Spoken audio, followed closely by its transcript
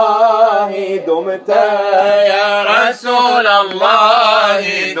دمت يا رسول الله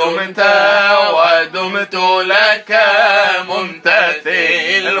دمت ودمت لك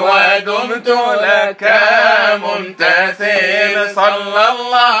ممتثل ودمت لك ممتثل صلى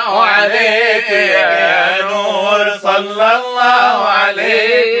الله عليك يا نور صلى الله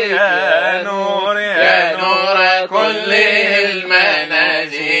عليك يا نور يا نور كل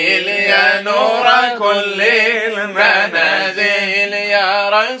المنازل يا نور كل المنازل يا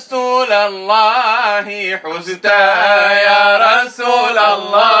رسول الله حزت يا رسول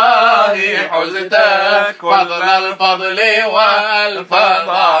الله حزت فضل الفضل والفضائل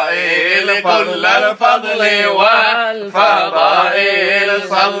كل الفضل والفضائل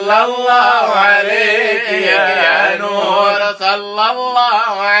صلى الله عليك يا نور صلى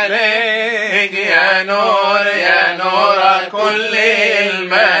الله عليك يا نور كل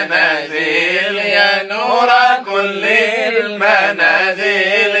المنازل يا نور كل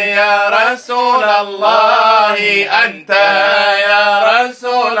المنازل يا رسول الله أنت يا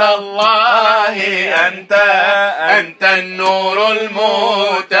رسول الله أنت النور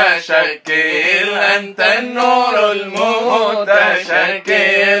المتشكل أنت النور المتشكل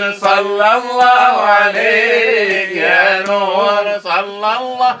صلى الله عليك يا نور صلى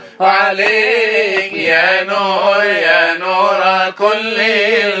الله عليك يا نور كل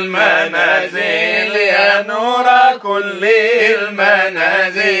المنازل يا نور كل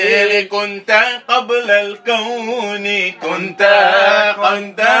المنازل كنت قبل الكون كنت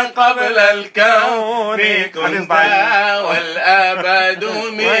قبل الكون كنت والأبد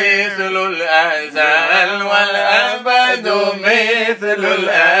مثل الأزل والأبد مثل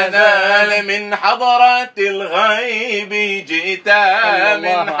الأزل من حضرة الغيب جئت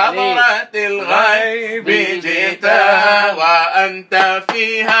من حضرة الغيب جئت وأنت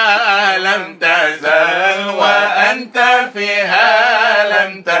فيها لم تزل وأنت فيها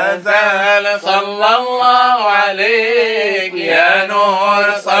لم تزل صلى الله عليك يا نور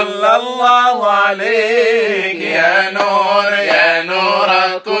صلى الله عليك يا نور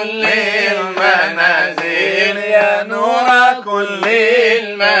كل المنازل يا نور كل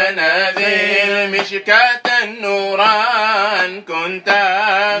المنازل مشكاة النوران كنت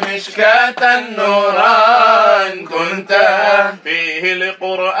مشكاة النوران كنت فيه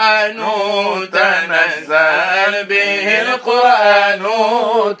القرآن تنزل به القرآن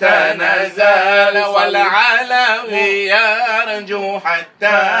تنزل والعالمي يرجو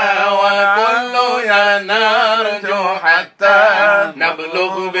حتى والكل ينرجو حتى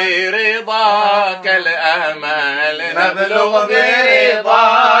نبلغ برضاك الأمل نبلغ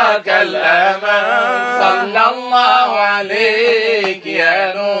برضاك الأمل صلى الله عليك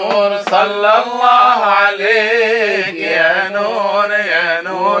يا نور صلى الله عليك يا نور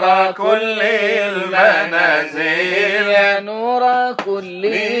كل المنازل يا نور كل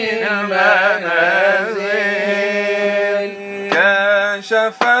المنازل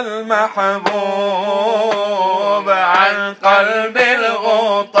كشف المحبوب عن قلب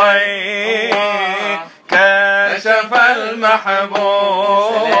الغطي كشف المحبوب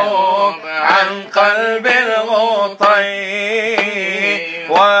عن قلب الغطي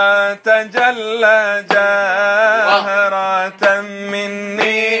وتجلى جاهرة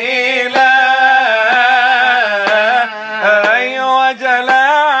مني إليه وجلى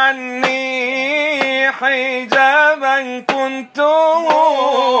عني حجابا كنت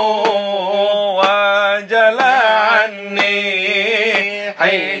وجلى عني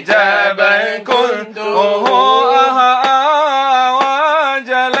حجابا كنت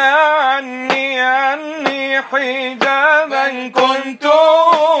وجلى عني حجابا كنت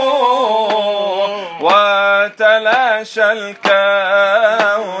وتلاشى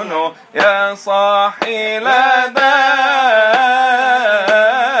الكون يا صاحي لدي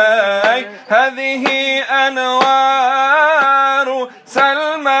هذه أنوار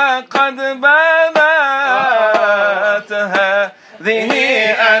سلمى قد بدت هذه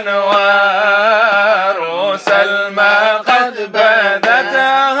أنوار سلمى قد بدت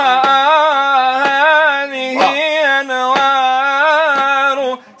هذه أنوار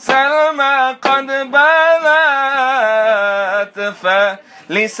سلمى قد بدت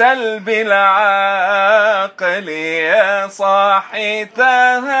فلسلب العقل يا صاحي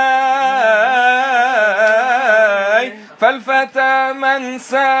تهاي فالفتى من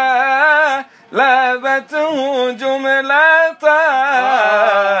سلبته جملة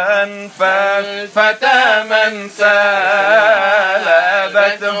فالفتى من سلبته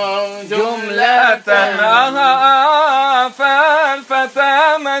جملة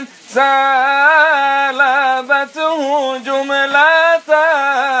فالفتى من سلبته جملة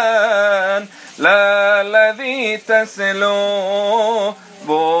لا الذي تسلو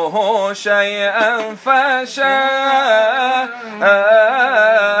بوه شيئا فشاء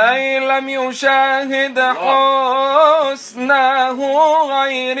لم يشاهد حسنه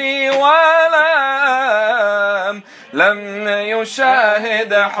غيري لم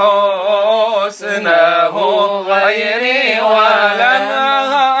يشاهد حسنه غيري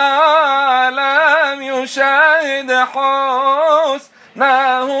لم يشاهد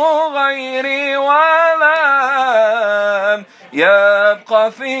حسنه غيري ولم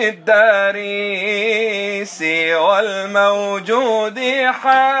يبقى في الدار سوى الموجود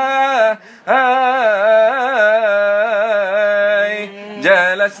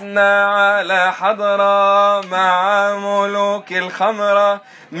جلسنا على حضرة مع ملوك الخمرة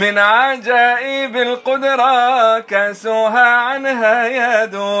من عجائب القدرة كاسها عنها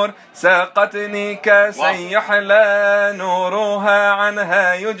يدور ساقتني كاسا يحلى نورها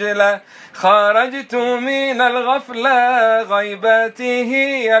عنها يجلى خرجت من الغفلة غيبتي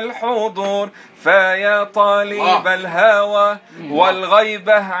هي الحضور فيا طالب الهوى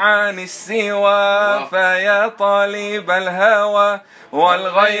والغيبة عن السوى فيا طالب الهوى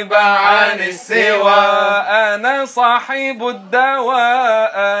والغيبة عن السوى أنا صاحب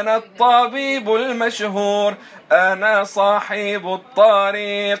الدواء أنا الطبيب المشهور أنا صاحب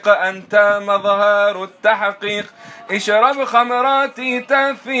الطريق أنت مظهر التحقيق اشرب خمراتي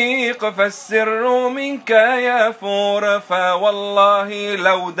تفيق فالسر منك يفور فوالله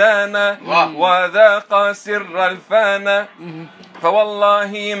لو دانا وذاق سر الفانا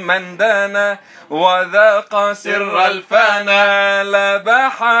فوالله من دانا وذاق سر الفانا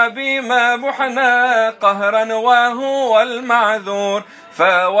لباح بما بحنا قهرا وهو المعذور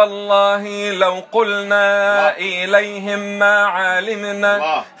فوالله لو قلنا إليهم ما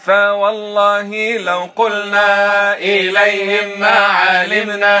علمنا فوالله لو قلنا إليهم ما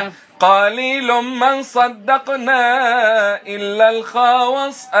علمنا قليل من صدقنا إلا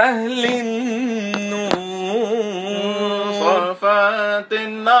الخواص أهل النور صفات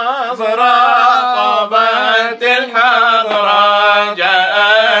النظرة طابت الحضرة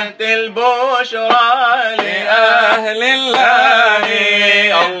جاءت البشرى لأهل الله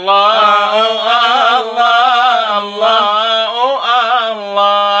الله الله الله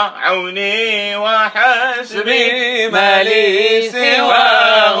الله عوني وحسبي ما لي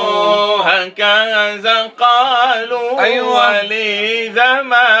سواه هكذا قالوا ولي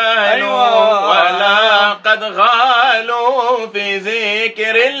زمان ولقد غالوا في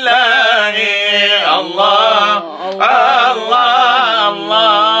ذكر الله الله الله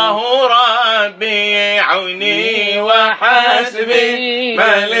الله ربي عوني وحسبي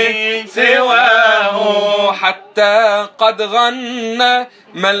ما لي سواه حتى قد غنى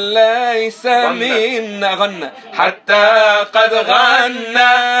من ليس منا غنى حتى قد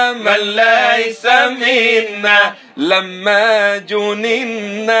غنى من ليس منا لما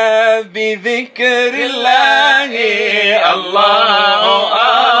جننا بذكر الله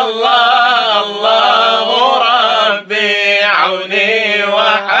الله الله الله ربي عوني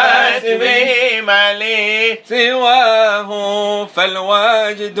وحسبي ما لي سواه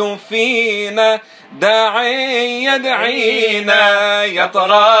فالواجد فينا داعي يدعينا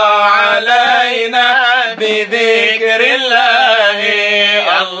يطرى علينا بذكر الله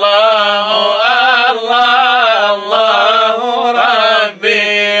الله الله الله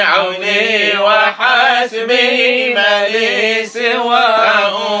ربي عوني وحسبي ما لي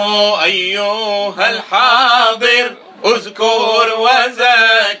سواه أيها الحاضر اذكر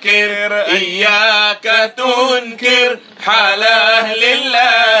وذاكر إياك تنكر حال أهل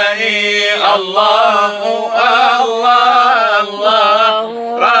الله الله الله الله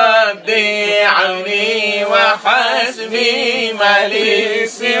ربي عوني وحسبي ما لي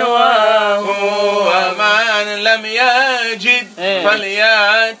سواه ومن لم يجد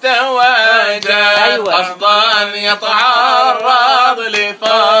فليتواجد قصدا يتعرض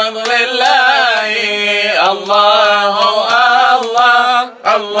لفضل الله الله الله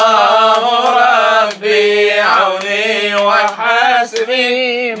الله ربي عوني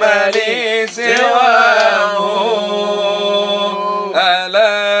وحسبي ما لي سواه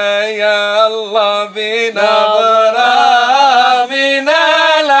ألا يا الله بنظرة من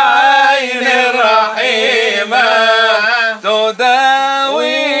العين الرحيمة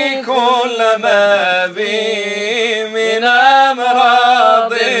تداوي كل ما بي من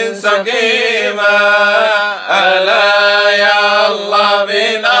أمراض سقيمة ألا يا الله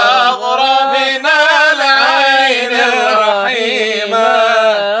بنظرة من العين الرحيمة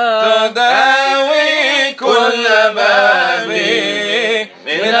تداوي كل ما بي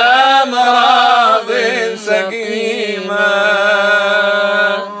من أمراض سقيمة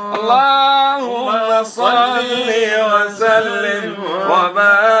اللهم صل وسلم وبارك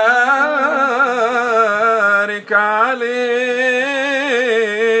علي